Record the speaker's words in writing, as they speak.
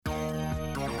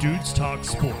Dudes Talk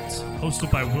Sports, hosted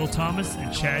by Will Thomas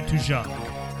and Chad Tujak.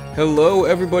 Hello,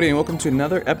 everybody, and welcome to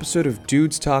another episode of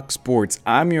Dudes Talk Sports.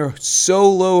 I'm your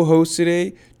solo host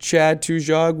today, Chad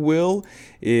Tujak. Will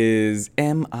is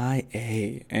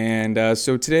MIA. And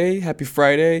so today, happy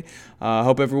Friday.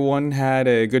 Hope everyone had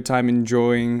a good time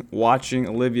enjoying watching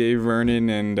Olivier Vernon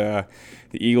and the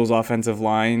Eagles offensive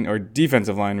line, or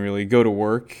defensive line really, go to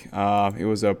work. It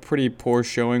was a pretty poor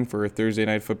showing for Thursday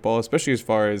night football, especially as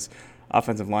far as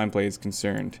offensive line play is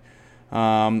concerned.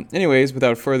 Anyways,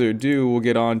 without further ado, we'll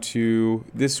get on to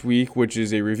this week, which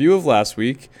is a review of last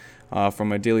week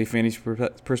from a daily fantasy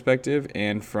perspective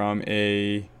and from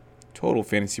a total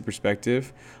fantasy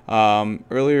perspective.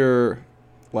 Earlier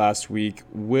last week,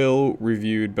 Will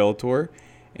reviewed Bellator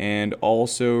and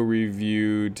also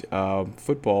reviewed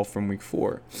football from week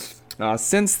 4.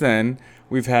 Since then,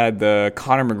 we've had the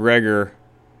Conor McGregor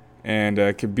and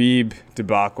Khabib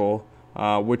debacle,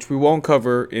 which we won't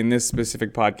cover in this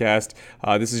specific podcast.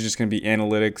 This is just going to be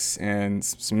analytics and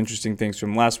some interesting things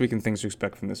from last week and things to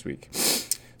expect from this week.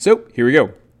 So here we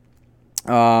go.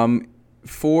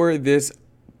 For this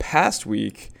past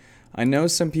week, I know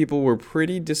some people were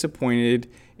pretty disappointed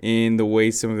in the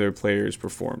way some of their players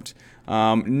performed.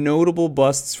 Notable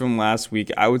busts from last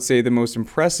week. I would say the most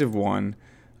impressive one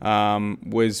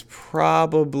was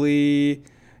probably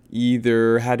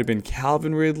either had to have been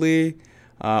Calvin Ridley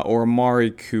or Amari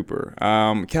Cooper.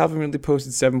 Calvin Ridley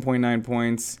posted 7.9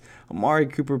 points. Amari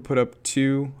Cooper put up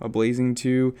a blazing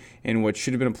 2, in what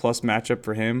should have been a plus matchup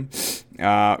for him.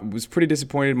 Was pretty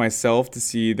disappointed myself to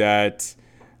see that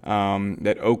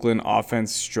Oakland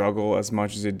offense struggle as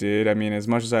much as it did. I mean, as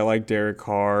much as I like Derek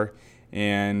Carr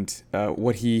and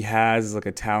what he has as like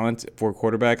a talent for a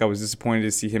quarterback, I was disappointed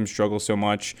to see him struggle so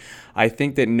much. I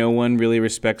think that no one really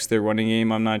respects their running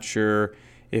game. I'm not sure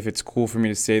if it's cool for me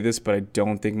to say this, but I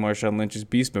don't think Marshawn Lynch is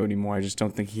beast mode anymore. I just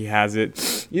don't think he has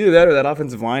it. Either that or that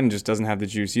offensive line just doesn't have the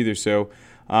juice either. So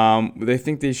they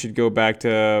think they should go back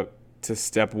to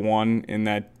step one in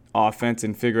that offense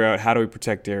and figure out how do we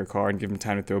protect Derek Carr and give him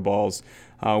time to throw balls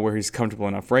where he's comfortable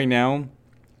enough. Right now,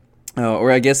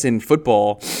 or I guess in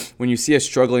football, when you see a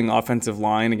struggling offensive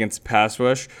line against a pass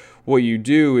rush, what you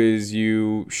do is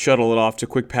you shuttle it off to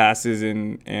quick passes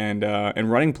and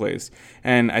running plays.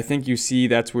 And I think you see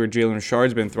that's where Jalen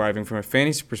Richard's been thriving from a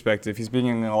fantasy perspective. He's been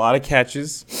getting a lot of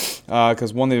catches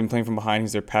because, one, they've been playing from behind.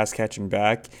 He's their pass-catching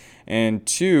back. And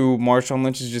two, Marshawn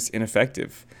Lynch is just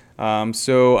ineffective.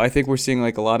 So I think we're seeing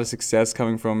like a lot of success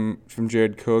coming from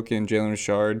Jared Cook and Jalen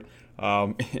Richard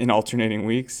in alternating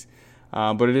weeks.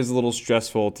 But it is a little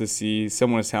stressful to see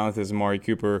someone as talented as Amari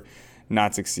Cooper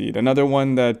not succeed. Another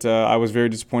one that I was very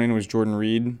disappointed in was Jordan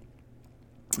Reed.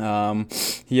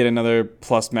 He had another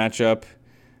plus matchup,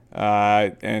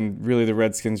 and really the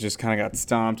Redskins just kind of got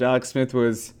stomped. Alex Smith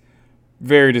was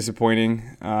very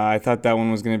disappointing. I thought that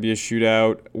one was going to be a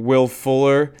shootout. Will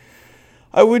Fuller,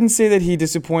 I wouldn't say that he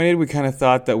disappointed. We kind of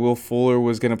thought that Will Fuller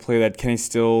was going to play that Kenny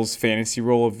Stills fantasy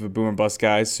role of a boom or bust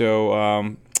guy.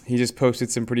 So he just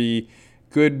posted some pretty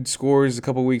good scores a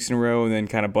couple weeks in a row and then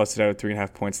kind of busted out at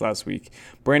 3.5 points last week.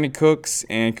 Brandon Cooks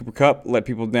and Cooper Kupp let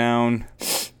people down.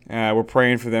 We're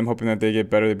praying for them, hoping that they get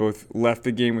better. They both left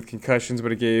the game with concussions,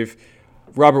 but it gave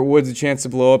Robert Woods a chance to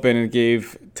blow up, and it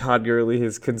gave Todd Gurley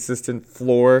his consistent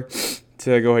floor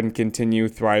to go ahead and continue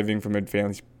thriving from a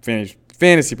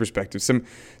fantasy perspective. Some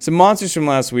monsters from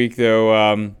last week,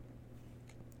 though.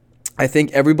 I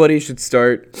think everybody should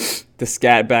start the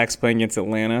scat backs playing against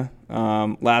Atlanta.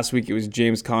 Last week it was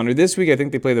James Conner. This week I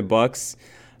think they play the Bucks.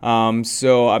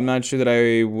 So I'm not sure that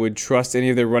I would trust any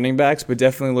of their running backs, but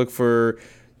definitely look for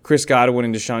Chris Godwin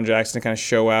and Deshaun Jackson to kind of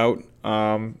show out.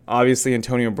 Obviously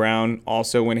Antonio Brown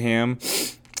also went ham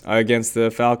against the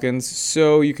Falcons.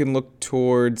 So you can look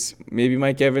towards maybe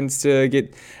Mike Evans to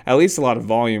get at least a lot of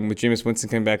volume with Jameis Winston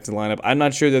coming back to the lineup. I'm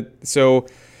not sure that... So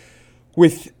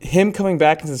with him coming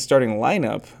back into the starting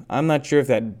lineup, I'm not sure if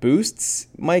that boosts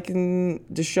Mike and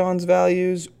Deshaun's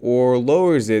values or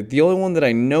lowers it. The only one that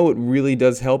I know it really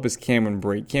does help is Cameron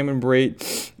Brate. Cameron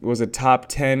Brate was a top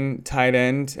 10 tight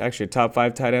end, actually a top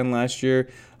 5 tight end last year,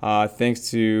 thanks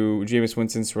to Jameis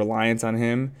Winston's reliance on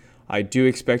him. I do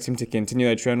expect him to continue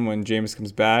that trend when Jameis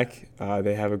comes back.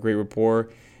 They have a great rapport,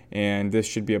 and this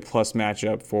should be a plus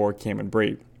matchup for Cameron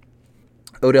Brate.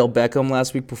 Odell Beckham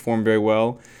last week performed very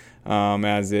well.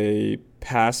 As a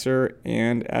passer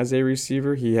and as a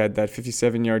receiver. He had that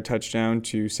 57-yard touchdown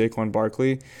to Saquon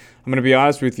Barkley. I'm going to be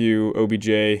honest with you, OBJ.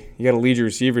 You got to lead your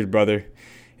receivers, brother.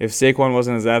 If Saquon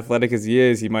wasn't as athletic as he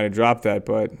is, he might have dropped that,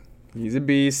 but he's a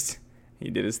beast.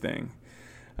 He did his thing.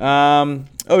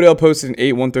 Odell posted an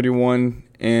 8, 131,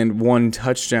 and 1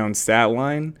 touchdown stat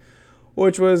line.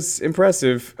 which was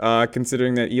impressive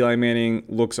considering that Eli Manning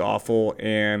looks awful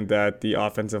and that the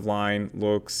offensive line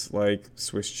looks like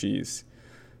Swiss cheese.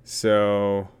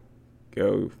 So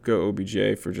go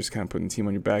OBJ for just kind of putting the team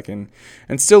on your back and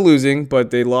still losing, but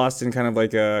they lost in kind of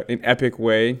like an epic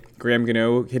way. Graham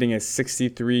Gano hitting a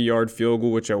 63-yard field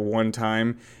goal, which at one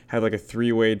time had like a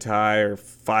 3-way tie or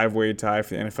 5-way tie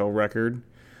for the NFL record.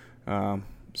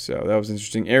 So that was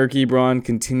interesting. Eric Ebron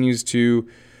continues to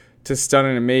stun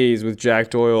and amaze with Jack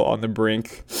Doyle on the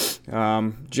brink.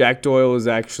 Jack Doyle is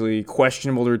actually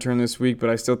questionable to return this week, but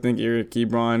I still think Eric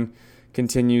Ebron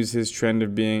continues his trend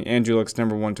of being Andrew Luck's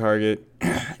number one target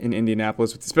in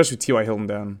Indianapolis, especially with T.Y. Hilton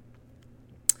down.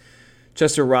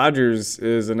 Chester Rogers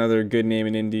is another good name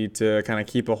in Indy to kind of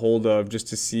keep a hold of just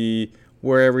to see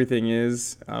where everything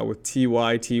is with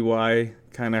T.Y.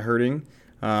 kind of hurting.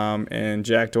 And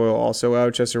Jack Doyle also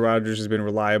out. Chester Rogers has been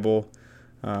reliable.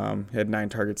 He had 9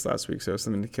 targets last week, so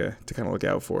something to kind of look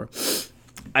out for.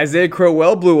 Isaiah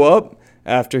Crowell blew up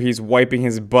after he's wiping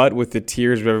his butt with the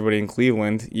tears of everybody in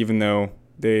Cleveland, even though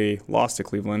they lost to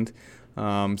Cleveland.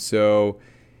 So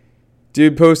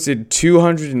dude posted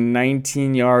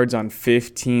 219 yards on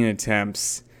 15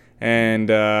 attempts. And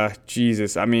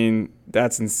Jesus, I mean,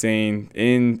 that's insane.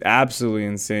 Absolutely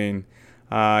insane.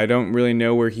 I don't really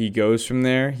know where he goes from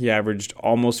there. He averaged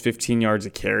almost 15 yards a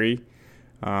carry.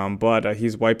 But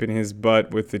he's wiping his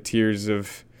butt with the tears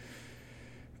of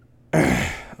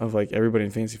like everybody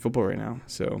in fantasy football right now.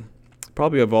 So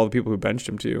probably of all the people who benched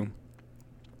him too.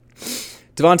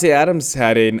 Devontae Adams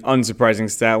had an unsurprising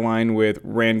stat line with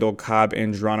Randall Cobb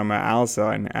and Geronimo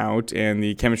Allison out, and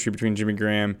the chemistry between Jimmy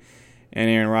Graham and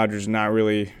Aaron Rodgers not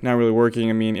really working.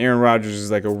 I mean, Aaron Rodgers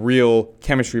is like a real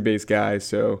chemistry-based guy,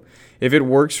 so if it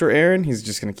works for Aaron, he's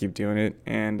just going to keep doing it,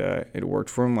 and it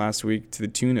worked for him last week to the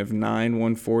tune of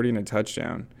 140 and a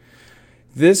touchdown.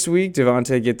 This week,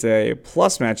 Devontae gets a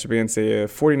plus matchup against a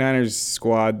 49ers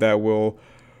squad that will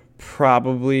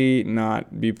probably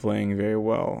not be playing very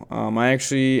well. I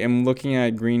actually am looking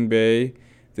at Green Bay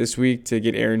this week to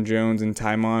get Aaron Jones and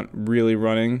Tymont really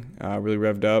running, really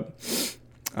revved up.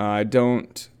 I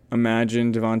don't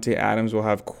imagine Devontae Adams will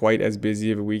have quite as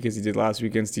busy of a week as he did last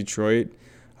week against Detroit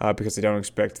because I don't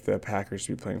expect the Packers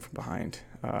to be playing from behind.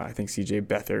 I think C.J.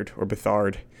 Beathard or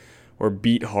Beathard,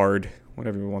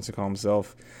 whatever he wants to call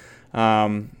himself,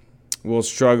 will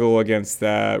struggle against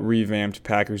that revamped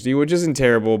Packers D, which isn't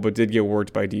terrible, but did get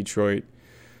worked by Detroit.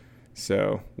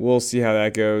 So we'll see how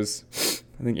that goes.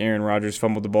 I think Aaron Rodgers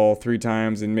fumbled the ball 3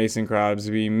 times, and Mason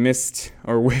Crosby missed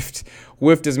or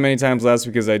whiffed as many times last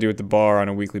week as I do at the bar on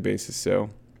a weekly basis.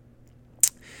 So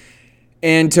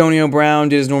Antonio Brown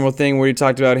did his normal thing where he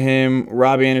talked about him.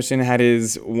 Robbie Anderson had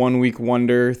his 1-week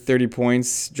wonder, 30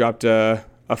 points, dropped a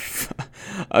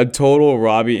total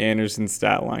Robbie Anderson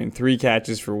stat line, 3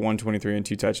 catches for 123 and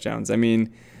 2 touchdowns. I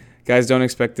mean, guys, don't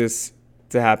expect this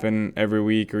to happen every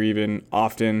week or even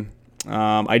often.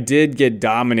 I did get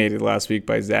dominated last week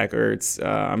by Zach Ertz.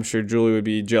 I'm sure Julie would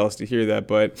be jealous to hear that,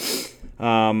 but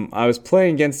I was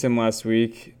playing against him last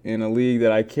week in a league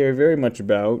that I care very much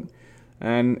about,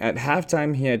 and at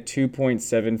halftime he had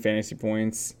 2.7 fantasy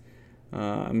points.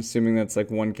 I'm assuming that's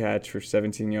like 1 catch for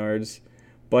 17 yards.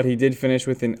 But he did finish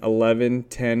with an 11,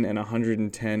 10, and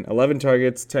 110. 11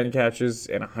 targets, 10 catches,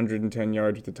 and 110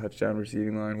 yards with the touchdown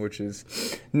receiving line, which is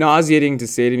nauseating to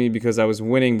say to me because I was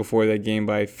winning before that game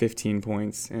by 15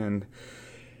 points. And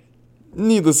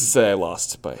needless to say, I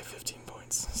lost by 15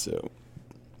 points. So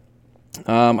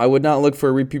I would not look for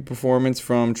a repeat performance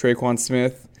from Traquan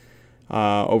Smith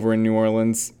over in New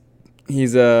Orleans.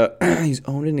 He's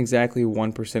owned in exactly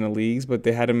 1% of leagues, but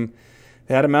they had him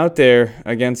out there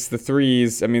against the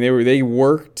threes. I mean, they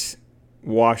worked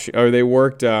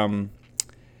him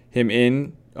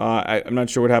in. I'm not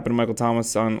sure what happened to Michael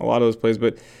Thomas on a lot of those plays,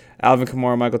 but Alvin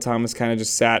Kamara, Michael Thomas kind of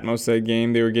just sat most of that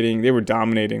game. They were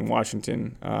dominating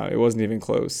Washington. It wasn't even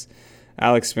close.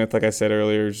 Alex Smith, like I said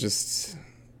earlier, just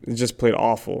played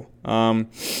awful.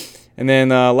 And then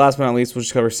last but not least, we'll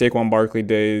just cover Saquon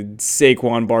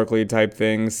Barkley type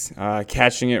things,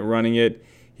 catching it, running it.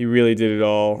 He really did it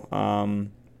all.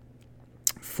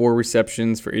 4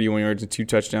 receptions for 81 yards and 2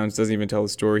 touchdowns. Doesn't even tell the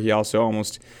story. He also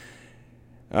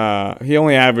he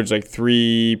only averaged like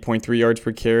 3.3 yards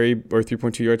per carry or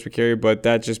 3.2 yards per carry, but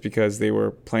that's just because they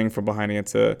were playing from behind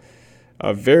against a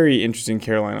very interesting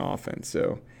Carolina offense.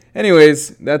 So anyways,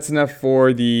 that's enough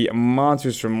for the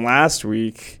monsters from last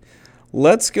week.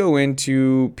 Let's go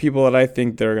into people that I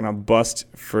think that are going to bust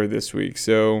for this week.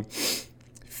 So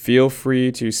feel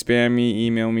free to spam me,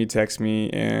 email me, text me,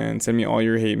 and send me all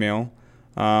your hate mail.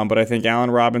 But I think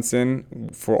Allen Robinson,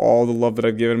 for all the love that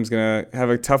I've given him, is going to have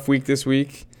a tough week this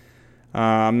week.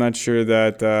 I'm not sure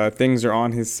that things are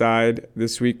on his side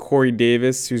this week. Corey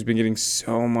Davis, who's been getting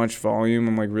so much volume,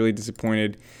 I'm like really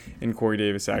disappointed in Corey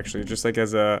Davis actually, just like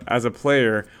as a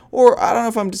player. Or I don't know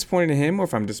if I'm disappointed in him or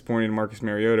if I'm disappointed in Marcus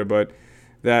Mariota, but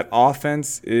that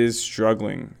offense is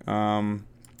struggling.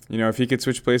 If he could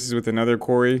switch places with another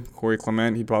Corey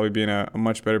Clement, he'd probably be in a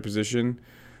much better position.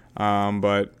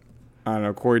 But I don't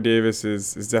know, Corey Davis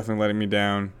is definitely letting me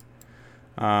down.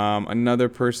 Another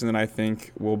person that I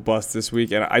think will bust this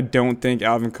week, and I don't think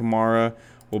Alvin Kamara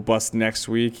will bust next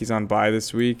week. He's on bye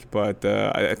this week, but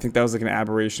I think that was like an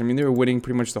aberration. I mean, they were winning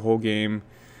pretty much the whole game.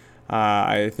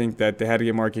 I think that they had to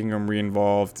get Mark Ingram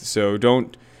re-involved. So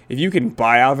if you can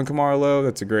buy Alvin Kamara low,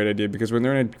 that's a great idea, because when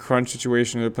they're in a crunch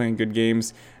situation, they're playing good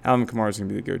games, Alvin Kamara is going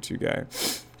to be the go-to guy.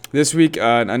 This week,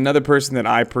 another person that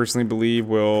I personally believe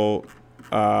will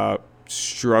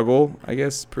struggle, I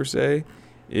guess, per se,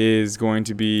 is going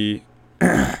to be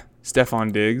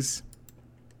Stephon Diggs.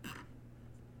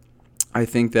 I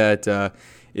think that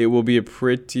it will be a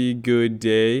pretty good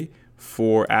day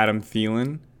for Adam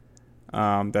Thielen.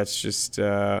 That's just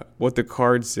what the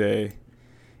cards say.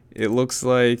 It looks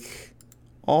like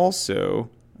also,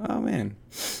 it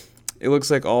looks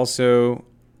like also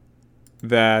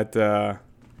that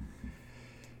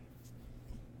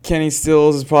Kenny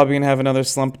Stills is probably going to have another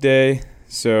slump day.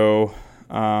 So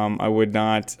I would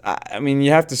not.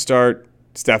 You have to start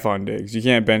Stephon Diggs. You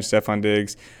can't bench Stephon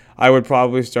Diggs. I would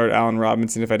probably start Allen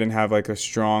Robinson if I didn't have like a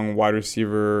strong wide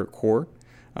receiver core.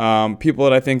 People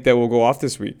that I think that will go off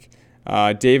this week: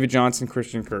 David Johnson,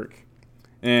 Christian Kirk.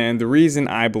 And the reason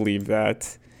I believe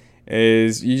that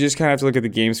is you just kind of have to look at the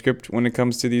game script when it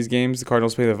comes to these games. The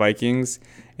Cardinals play the Vikings,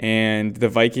 and the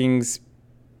Vikings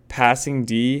passing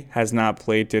D has not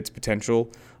played to its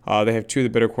potential. They have two of the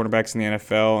better quarterbacks in the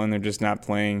NFL, and they're just not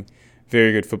playing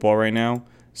very good football right now.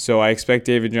 So I expect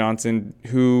David Johnson,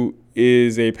 who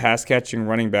is a pass-catching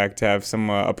running back, to have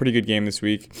a pretty good game this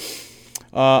week.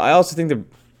 I also think that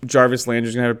Jarvis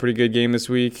Landry's going to have a pretty good game this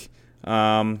week.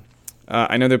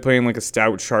 I know they're playing like a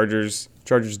stout Chargers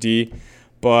D,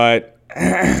 but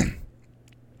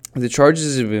the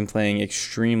Chargers have been playing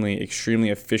extremely, extremely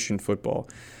efficient football.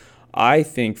 I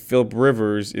think Philip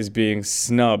Rivers is being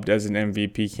snubbed as an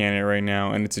MVP candidate right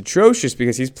now, and it's atrocious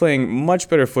because he's playing much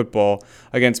better football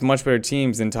against much better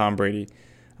teams than Tom Brady.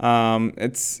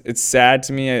 It's sad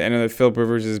to me. I know that Philip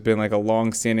Rivers has been like a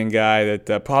long-standing guy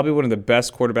that probably one of the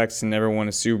best quarterbacks to never win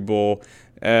a Super Bowl,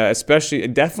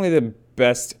 definitely the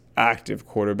best active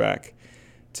quarterback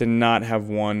to not have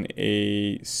won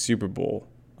a Super Bowl.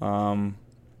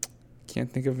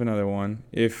 Can't think of another one.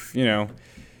 If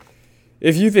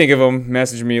you think of them,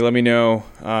 message me. Let me know.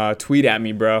 Tweet at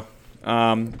me, bro.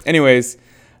 Anyways,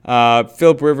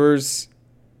 Philip Rivers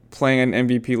playing at an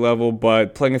MVP level,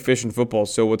 but playing efficient football.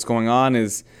 So what's going on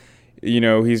is,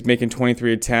 he's making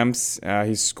 23 attempts.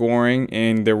 He's scoring,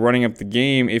 and they're running up the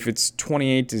game. If it's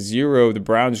 28-0, the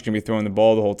Browns are going to be throwing the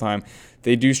ball the whole time.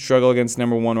 They do struggle against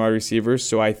number one wide receivers,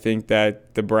 so I think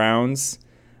that the Browns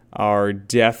are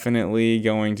definitely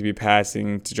going to be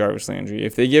passing to Jarvis Landry.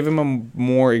 If they give him a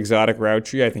more exotic route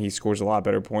tree, I think he scores a lot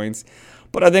better points.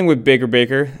 But I think with Baker,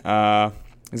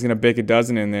 he's going to bake a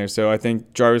dozen in there. So I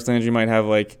think Jarvis Landry might have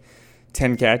like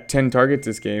 10 targets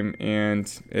this game,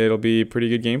 and it'll be a pretty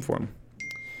good game for him.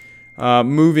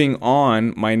 Moving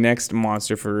on, my next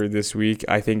monster for this week,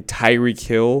 I think Tyreek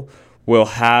Hill will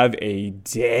have a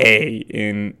day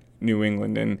in New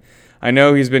England. And I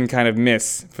know he's been kind of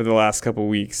miss for the last couple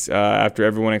weeks after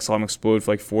everyone saw him explode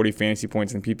for like 40 fantasy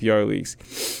points in PPR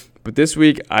leagues. But this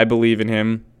week, I believe in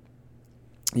him.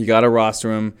 You got to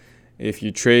roster him. If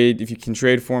you can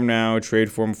trade for him now,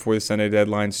 trade for him before the Sunday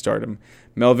deadline, start him.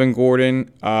 Melvin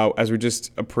Gordon, as we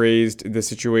just appraised the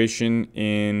situation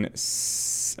in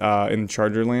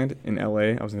Chargerland in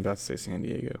LA. I was about to say San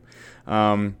Diego.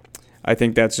 I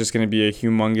think that's just going to be a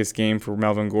humongous game for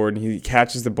Melvin Gordon. He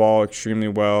catches the ball extremely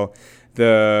well.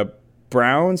 The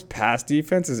Browns' pass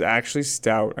defense is actually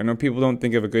stout. I know people don't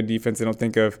think of a good defense. They don't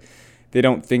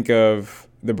think of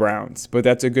the Browns, but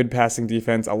that's a good passing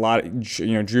defense.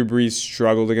 Drew Brees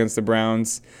struggled against the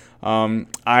Browns.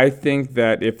 I think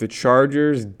that if the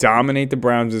Chargers dominate the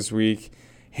Browns this week,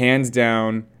 hands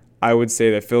down, I would say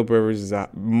that Philip Rivers is a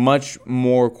much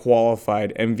more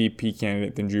qualified MVP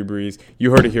candidate than Drew Brees.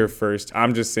 You heard it here first.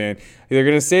 I'm just saying. They're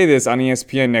going to say this on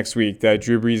ESPN next week, that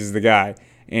Drew Brees is the guy.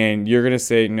 And you're going to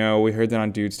say, no, we heard that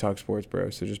on Dudes Talk Sports,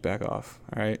 bro, so just back off,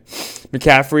 all right?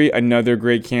 McCaffrey, another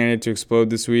great candidate to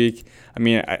explode this week.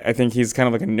 I think he's kind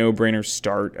of like a no-brainer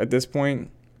start at this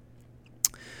point.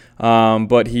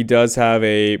 But he does have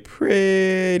a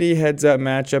pretty heads-up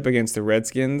matchup against the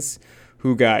Redskins,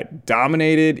 who got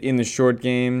dominated in the short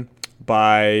game.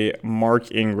 by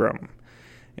Mark Ingram.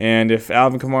 And if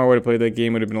Alvin Kamara would have played that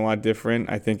game, it would have been a lot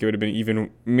different. I think it would have been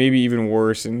maybe even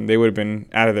worse, and they would have been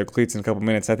out of their cleats in a couple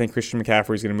minutes. I think Christian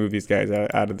McCaffrey is going to move these guys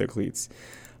out of their cleats.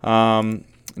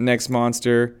 Next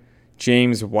monster,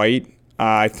 James White.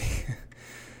 I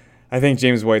think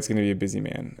James White's going to be a busy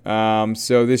man.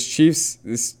 So this Chiefs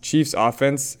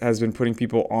offense has been putting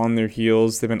people on their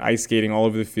heels. They've been ice skating all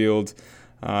over the field.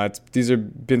 These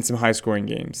have been some high-scoring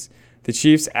games. The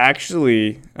Chiefs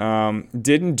actually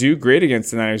didn't do great against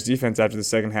the Niners defense after the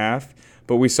second half,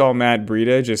 but we saw Matt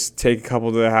Breida just take a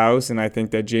couple to the house, and I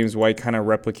think that James White kind of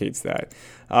replicates that.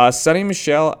 Sonny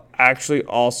Michel actually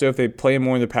also, if they play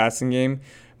more in the passing game,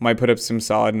 might put up some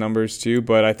solid numbers too,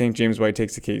 but I think James White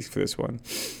takes the case for this one.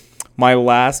 My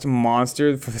last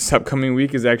monster for this upcoming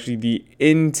week is actually the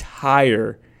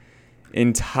entire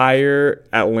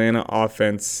Atlanta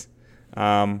offense.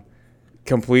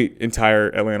 Complete entire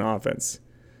Atlanta offense.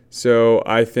 So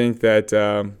I think that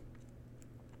the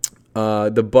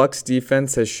Bucs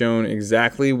defense has shown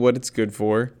exactly what it's good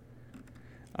for.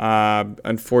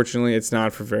 Unfortunately, it's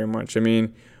not for very much. I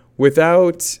mean,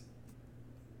 without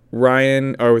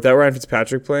Ryan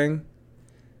Fitzpatrick playing,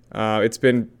 it's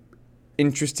been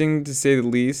interesting to say the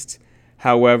least.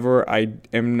 However, I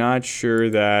am not sure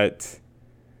that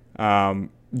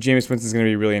Jameis Winston is going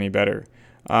to be really any better.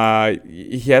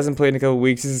 He hasn't played in a couple of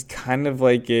weeks. This is kind of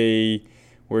like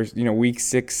week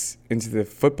 6 into the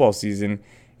football season,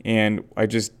 and I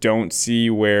just don't see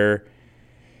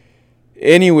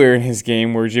anywhere in his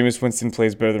game where Jameis Winston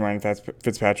plays better than Ryan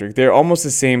Fitzpatrick. They're almost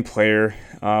the same player.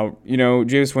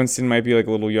 Jameis Winston might be like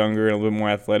a little younger and a little more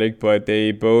athletic, but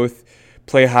they both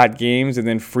play hot games and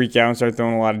then freak out and start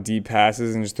throwing a lot of deep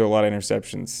passes and just throw a lot of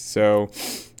interceptions. So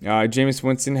Jameis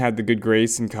Winston had the good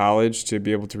grace in college to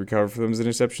be able to recover from those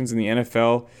interceptions. In the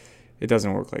NFL, it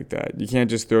doesn't work like that. You can't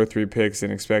just throw 3 picks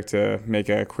and expect to make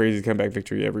a crazy comeback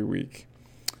victory every week.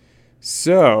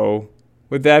 So,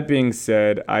 with that being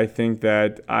said, I think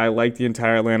that I like the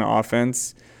entire Atlanta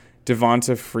offense.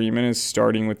 Devonta Freeman is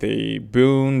starting with a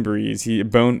bone bruise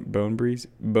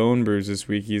this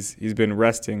week. He's been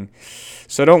resting,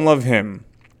 so I don't love him.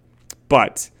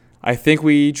 But I think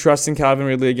we trust in Calvin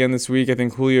Ridley again this week. I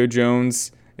think Julio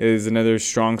Jones is another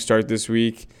strong start this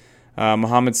week.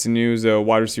 Mohamed Sanu is a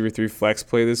wide receiver 3 flex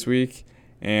play this week,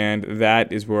 and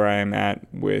that is where I am at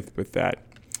with that.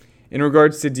 In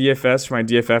regards to DFS for my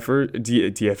DFFers,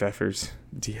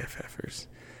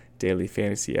 daily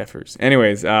fantasy efforts.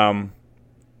 Anyways, for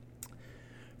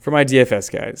my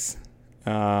DFS guys,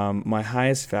 my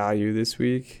highest value this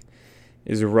week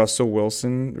is Russell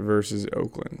Wilson versus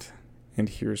Oakland. And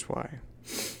here's why.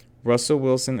 Russell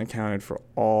Wilson accounted for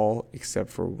all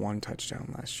except for 1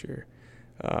 touchdown last year.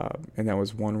 And that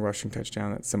was 1 rushing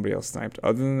touchdown that somebody else sniped.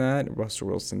 Other than that, Russell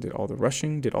Wilson did all the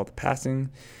rushing, did all the passing.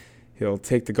 He'll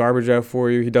take the garbage out for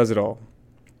you. He does it all.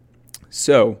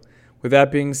 So, with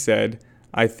that being said,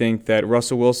 I think that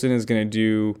Russell Wilson is going to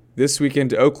do this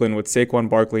weekend to Oakland what Saquon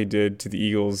Barkley did to the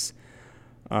Eagles'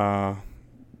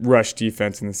 rush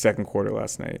defense in the second quarter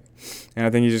last night. And I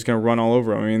think he's just going to run all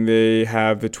over them. I mean, they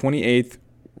have the 28th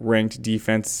ranked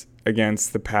defense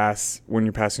against the pass when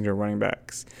you're passing to running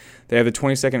backs. They have the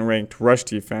 22nd ranked rush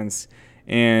defense.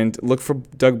 And look for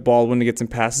Doug Baldwin to get some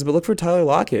passes, but look for Tyler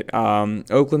Lockett.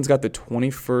 Oakland's got the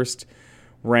 21st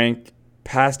ranked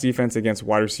pass defense against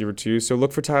wide receiver 2. So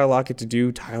look for Tyler Lockett to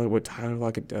do what Tyler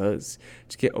Lockett does,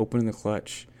 to get open in the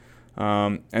clutch.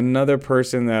 Another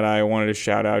person that I wanted to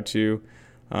shout out to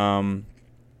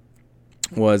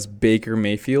was Baker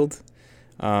Mayfield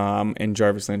and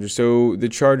Jarvis Landry. So the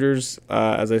Chargers,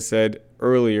 as I said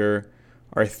earlier,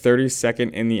 are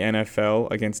 32nd in the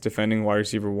NFL against defending wide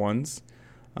receiver 1s.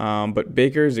 But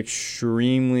Baker is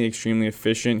extremely, extremely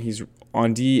efficient. He's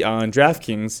on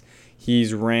DraftKings.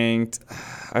 He's ranked,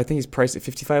 I think he's priced at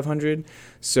 $5,500.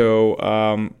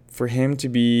 So for him to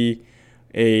be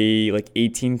a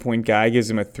 18-point guy gives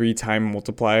him a 3-time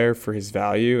multiplier for his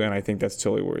value, and I think that's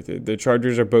totally worth it. The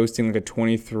Chargers are boasting a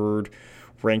 23rd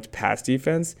ranked pass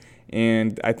defense,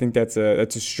 and I think that's a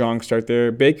strong start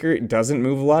there. Baker doesn't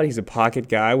move a lot. He's a pocket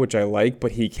guy, which I like,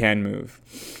 but he can move.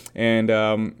 And,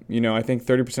 I think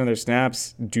 30% of their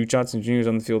snaps, Duke Johnson Jr. is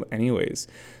on the field anyways.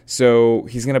 So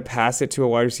he's going to pass it to a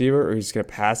wide receiver or he's going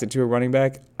to pass it to a running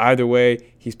back. Either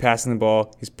way, he's passing the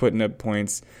ball. He's putting up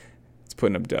points. He's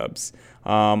putting up dubs.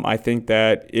 I think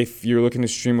that if you're looking to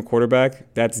stream a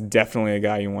quarterback, that's definitely a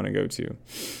guy you want to go to.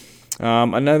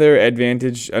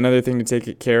 Another thing to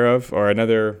take care of, or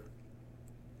another...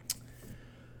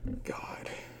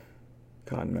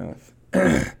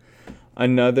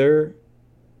 another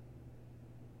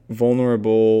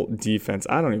vulnerable defense.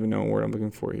 I don't even know what word I'm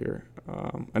looking for here.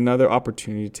 another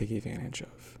opportunity to take advantage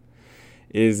of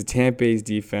is Tampa Bay's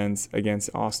defense against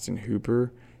Austin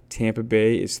Hooper. Tampa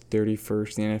Bay is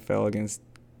 31st in the NFL against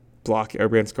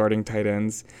guarding tight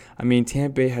ends. I mean,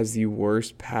 Tampa Bay has the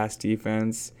worst pass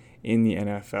defense in the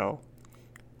NFL.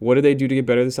 What did they do to get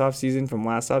better this offseason from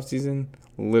last offseason?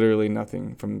 Literally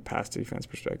nothing from the pass defense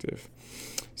perspective.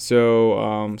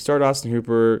 So start Austin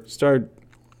Hooper, start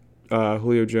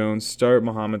Julio Jones, start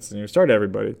Mohamed Sanu, start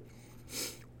everybody.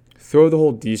 Throw the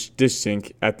whole dish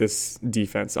sink at this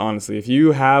defense, honestly. If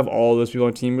you have all those people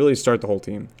on the team, really start the whole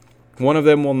team. One of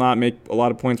them will not make a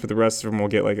lot of points, but the rest of them will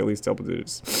get at least double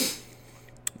digits.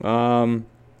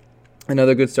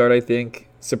 Another good start, I think,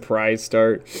 surprise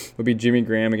start, would be Jimmy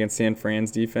Graham against San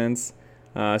Fran's defense.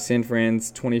 San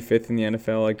Fran's 25th in the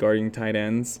NFL at guarding tight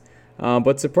ends,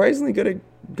 but surprisingly good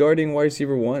at guarding wide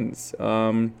receiver ones.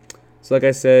 So like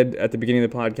I said at the beginning of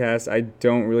the podcast, I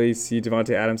don't really see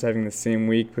Davante Adams having the same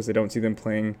week because I don't see them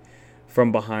playing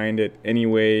from behind it any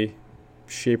way,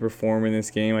 shape, or form in this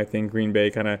game. I think Green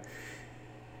Bay kind of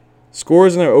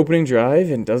scores in their opening drive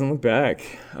and doesn't look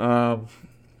back.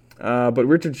 But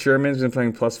Richard Sherman's been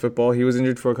playing plus football. He was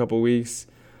injured for a couple weeks.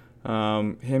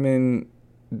 Him and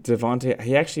Davante,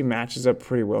 he actually matches up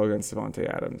pretty well against Davante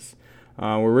Adams.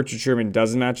 Where Richard Sherman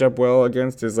doesn't match up well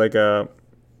against is like a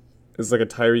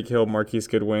Tyreek Hill, Marquise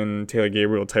Goodwin, Taylor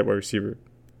Gabriel type wide receiver.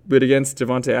 But against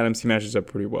Davante Adams, he matches up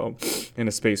pretty well in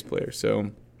a space player. So,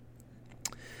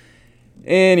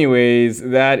 anyways,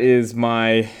 that is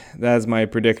my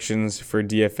predictions for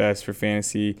DFS for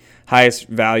fantasy. Highest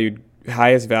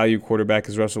value quarterback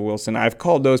is Russell Wilson. I've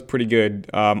called those pretty good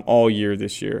all year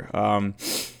this year.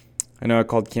 I know I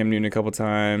called Cam Newton a couple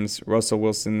times, Russell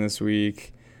Wilson this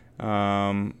week,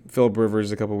 Phillip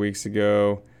Rivers a couple weeks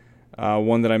ago.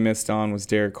 One that I missed on was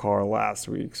Derek Carr last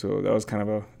week, so that was kind of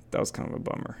a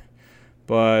bummer.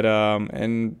 But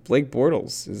and Blake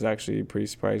Bortles is actually pretty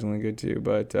surprisingly good too.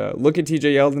 But look at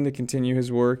TJ Yeldon to continue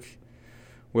his work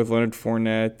with Leonard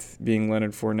Fournette being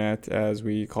Leonard Fournette, as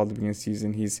we called the beginning of the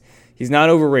season. He's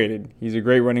not overrated. He's a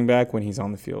great running back when he's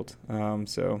on the field.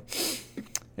 So,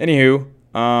 anywho,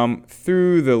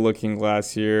 through the looking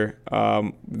glass here,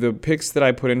 the picks that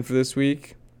I put in for this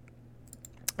week,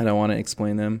 I don't want to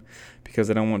explain them because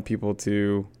I don't want people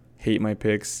to hate my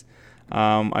picks.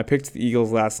 I picked the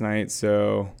Eagles last night,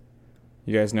 so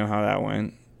you guys know how that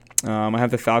went. I have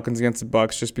the Falcons against the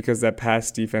Bucs just because that pass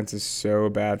defense is so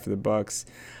bad for the Bucs.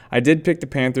 I did pick the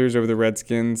Panthers over the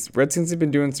Redskins. Redskins have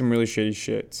been doing some really shady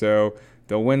shit, so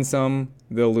they'll win some,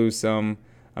 they'll lose some.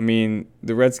 I mean,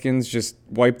 the Redskins just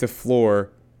wiped the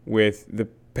floor with the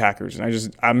Packers,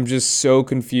 and I'm just so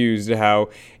confused at how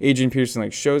Adrian Peterson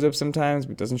shows up sometimes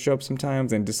but doesn't show up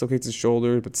sometimes and dislocates his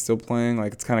shoulder but still playing.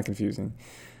 It's kind of confusing.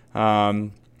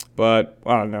 But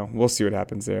I don't know. We'll see what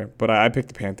happens there. But I picked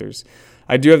the Panthers.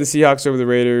 I do have the Seahawks over the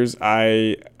Raiders.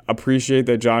 I appreciate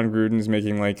that John Gruden is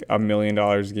making $1 million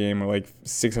a game or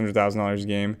 $600,000 a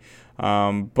game.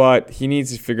 But he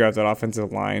needs to figure out that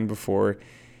offensive line before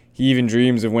he even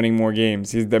dreams of winning more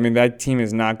games. That team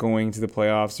is not going to the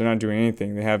playoffs. They're not doing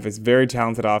anything. They have this very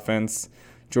talented offense.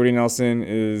 Jordy Nelson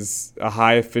is a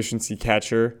high-efficiency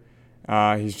catcher.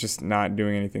 He's just not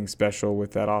doing anything special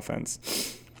with that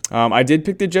offense. I did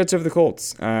pick the Jets over the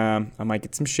Colts. I might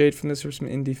get some shade from this for some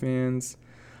Indy fans.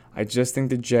 I just think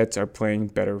the Jets are playing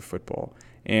better football.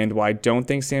 And while I don't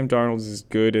think Sam Darnold is as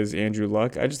good as Andrew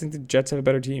Luck, I just think the Jets have a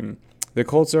better team. The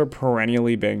Colts are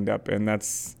perennially banged up, and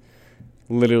that's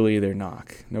literally their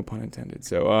knock. No pun intended.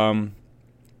 So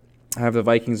I have the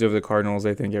Vikings over the Cardinals.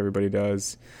 I think everybody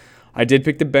does. I did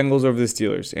pick the Bengals over the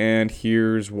Steelers, and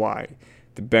here's why.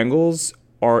 The Bengals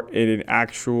are an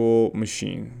actual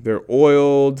machine. They're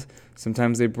oiled.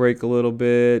 Sometimes they break a little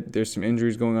bit. There's some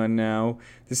injuries going on now.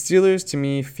 The Steelers, to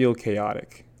me, feel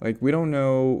chaotic. We don't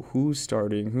know who's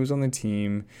starting, who's on the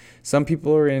team. Some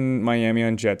people are in Miami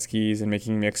on jet skis and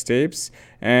making mixtapes,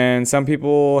 and some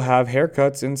people have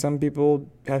haircuts, and some people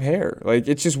have hair.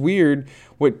 It's just weird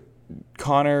what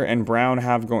Connor and Brown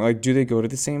have going. Do they go to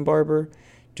the same barber?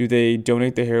 Do they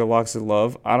donate the hair locks of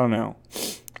love? I don't know.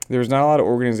 There's not a lot of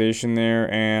organization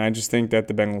there, and I just think that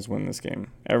the Bengals win this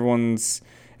game. Everyone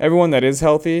that is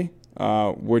healthy,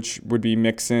 which would be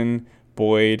Mixon,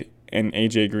 Boyd, and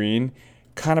A.J. Green,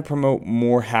 kind of promote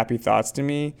more happy thoughts to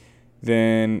me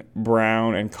than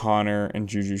Brown and Connor and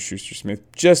Juju Schuster-Smith,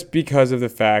 just because of the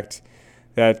fact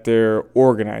that they're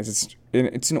organized.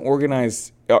 It's an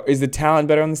organized. Is the talent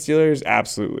better on the Steelers?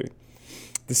 Absolutely.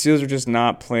 The Steelers are just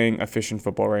not playing efficient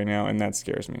football right now, and that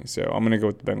scares me. So I'm going to go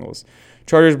with the Bengals.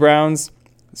 Chargers, Browns.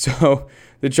 So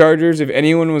the Chargers, if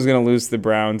anyone was going to lose to the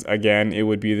Browns again, it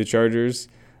would be the Chargers.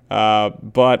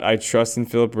 But I trust in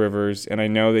Phillip Rivers, and I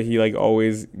know that he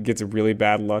always gets really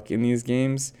bad luck in these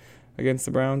games against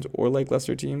the Browns or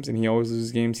lesser teams, and he always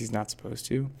loses games he's not supposed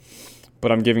to.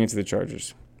 But I'm giving it to the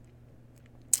Chargers.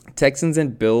 Texans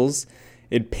and Bills.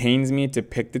 It pains me to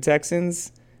pick the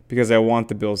Texans because I want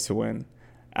the Bills to win.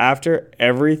 After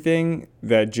everything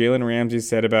that Jalen Ramsey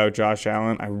said about Josh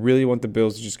Allen, I really want the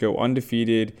Bills to just go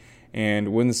undefeated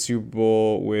and win the Super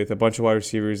Bowl with a bunch of wide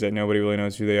receivers that nobody really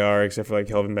knows who they are, except for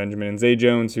Kelvin Benjamin and Zay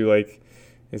Jones, who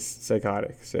is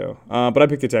psychotic. So, but I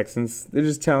picked the Texans. They're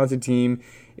just a talented team.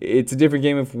 It's a different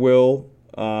game if Will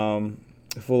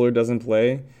Fuller doesn't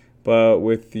play, but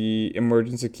with the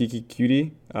emergence of Kiki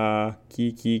Cutie,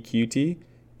 KK Kuti,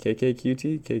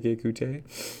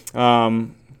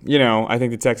 I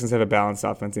think the Texans have a balanced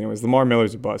offense anyways. Lamar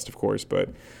Miller's a bust, of course, but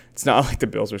it's not like the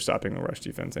Bills are stopping the rush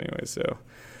defense anyways. So,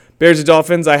 Bears and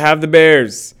Dolphins, I have the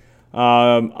Bears.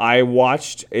 I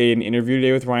watched an interview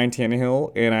today with Ryan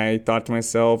Tannehill, and I thought to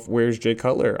myself, where's Jay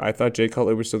Cutler? I thought Jay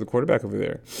Cutler was still the quarterback over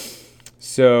there.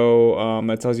 So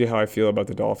that tells you how I feel about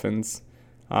the Dolphins.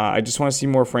 I just want to see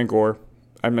more Frank Gore.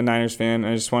 I'm a Niners fan,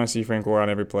 and I just want to see Frank Gore on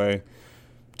every play.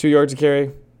 2 yards to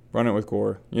carry, run it with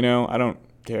Gore. I don't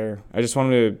care. I just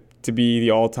want him to be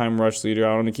the all-time rush leader.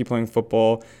 I want him to keep playing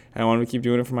football, and I want him to keep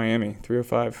doing it for Miami.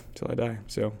 305 till I die.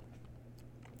 So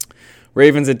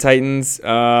Ravens and Titans.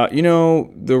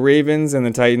 The Ravens and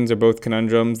the Titans are both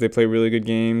conundrums. They play really good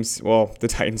games. Well, the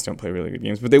Titans don't play really good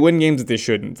games, but they win games that they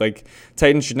shouldn't.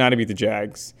 Titans should not have beat the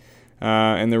Jags.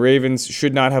 And the Ravens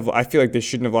should not have. I feel like they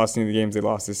shouldn't have lost any of the games they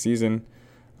lost this season.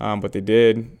 But they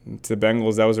did. To the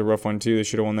Bengals, that was a rough one too. They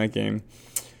should have won that game.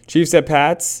 Chiefs at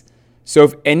Pats. So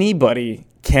if anybody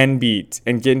can beat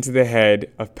and get into the head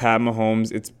of Pat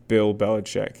Mahomes, it's Bill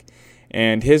Belichick.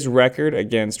 And his record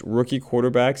against rookie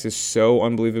quarterbacks is so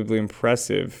unbelievably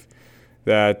impressive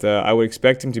that I would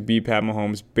expect him to beat Pat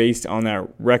Mahomes based on that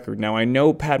record. Now, I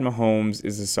know Pat Mahomes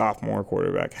is a sophomore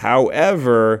quarterback.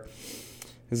 However,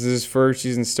 this is his first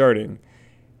season starting.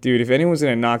 Dude, if anyone's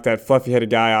going to knock that fluffy-headed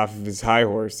guy off of his high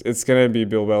horse, it's going to be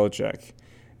Bill Belichick.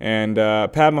 And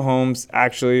Pat Mahomes,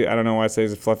 actually, I don't know why I say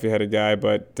he's a fluffy-headed guy,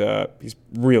 but he's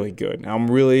really good. I'm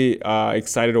really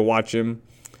excited to watch him.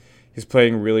 He's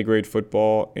playing really great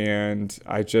football, and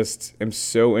I just am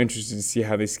so interested to see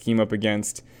how they scheme up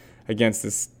against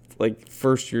this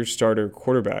first-year starter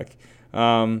quarterback.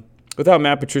 Without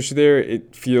Matt Patricia there,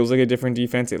 it feels like a different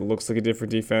defense. It looks like a different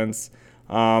defense.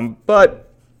 But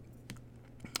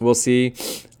we'll see.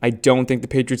 I don't think the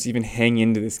Patriots even hang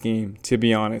into this game, to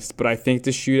be honest. But I think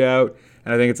the shootout,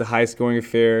 and I think it's a high-scoring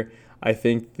affair. I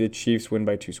think the Chiefs win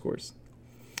by 2 scores.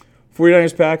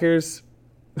 49ers, Packers.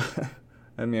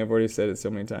 I mean, I've already said it so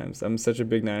many times. I'm such a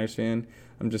big Niners fan.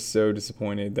 I'm just so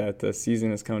disappointed that the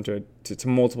season has come to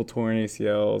multiple torn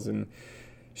ACLs and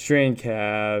strained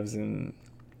calves and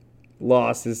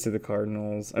losses to the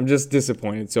Cardinals. I'm just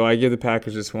disappointed. So I give the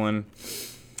Packers this one.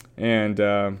 And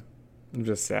I'm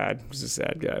just sad. I'm just a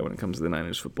sad guy when it comes to the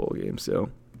Niners football game. So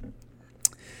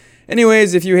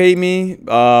anyways, if you hate me,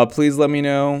 please let me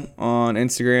know on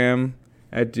Instagram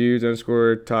at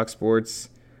dudes_talksports.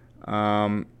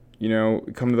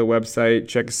 Come to the website,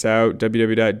 check us out,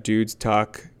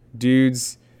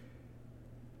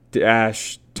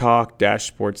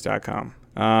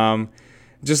 www.dudes-talk-sports.com.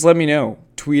 Just let me know.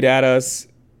 Tweet at us.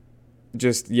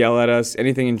 Just yell at us.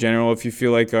 Anything in general. If you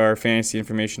feel like our fantasy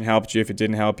information helped you, if it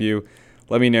didn't help you,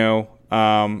 let me know.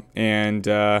 And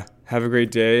have a great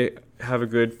day. Have a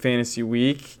good fantasy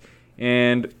week.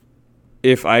 And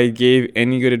if I gave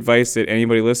any good advice that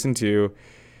anybody listened to,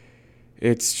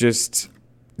 it's just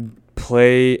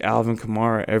play Alvin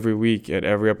Kamara every week at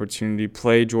every opportunity.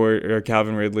 Play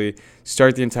Calvin Ridley.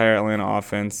 Start the entire Atlanta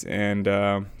offense. And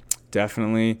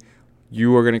definitely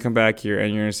you are going to come back here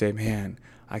and you're going to say, man,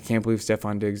 I can't believe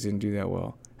Stephon Diggs didn't do that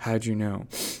well. How'd you know?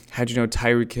 How'd you know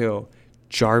Tyreek Hill,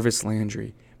 Jarvis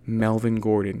Landry, Melvin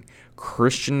Gordon,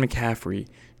 Christian McCaffrey,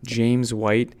 James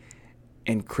White,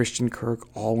 and Christian Kirk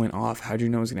all went off? How'd you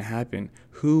know it was going to happen?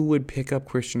 Who would pick up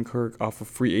Christian Kirk off a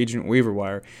free agent waiver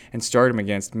wire and start him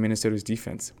against Minnesota's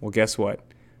defense? Well, guess what?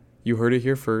 You heard it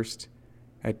here first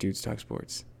at Dudes Talk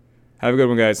Sports. Have a good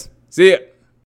one, guys. See ya.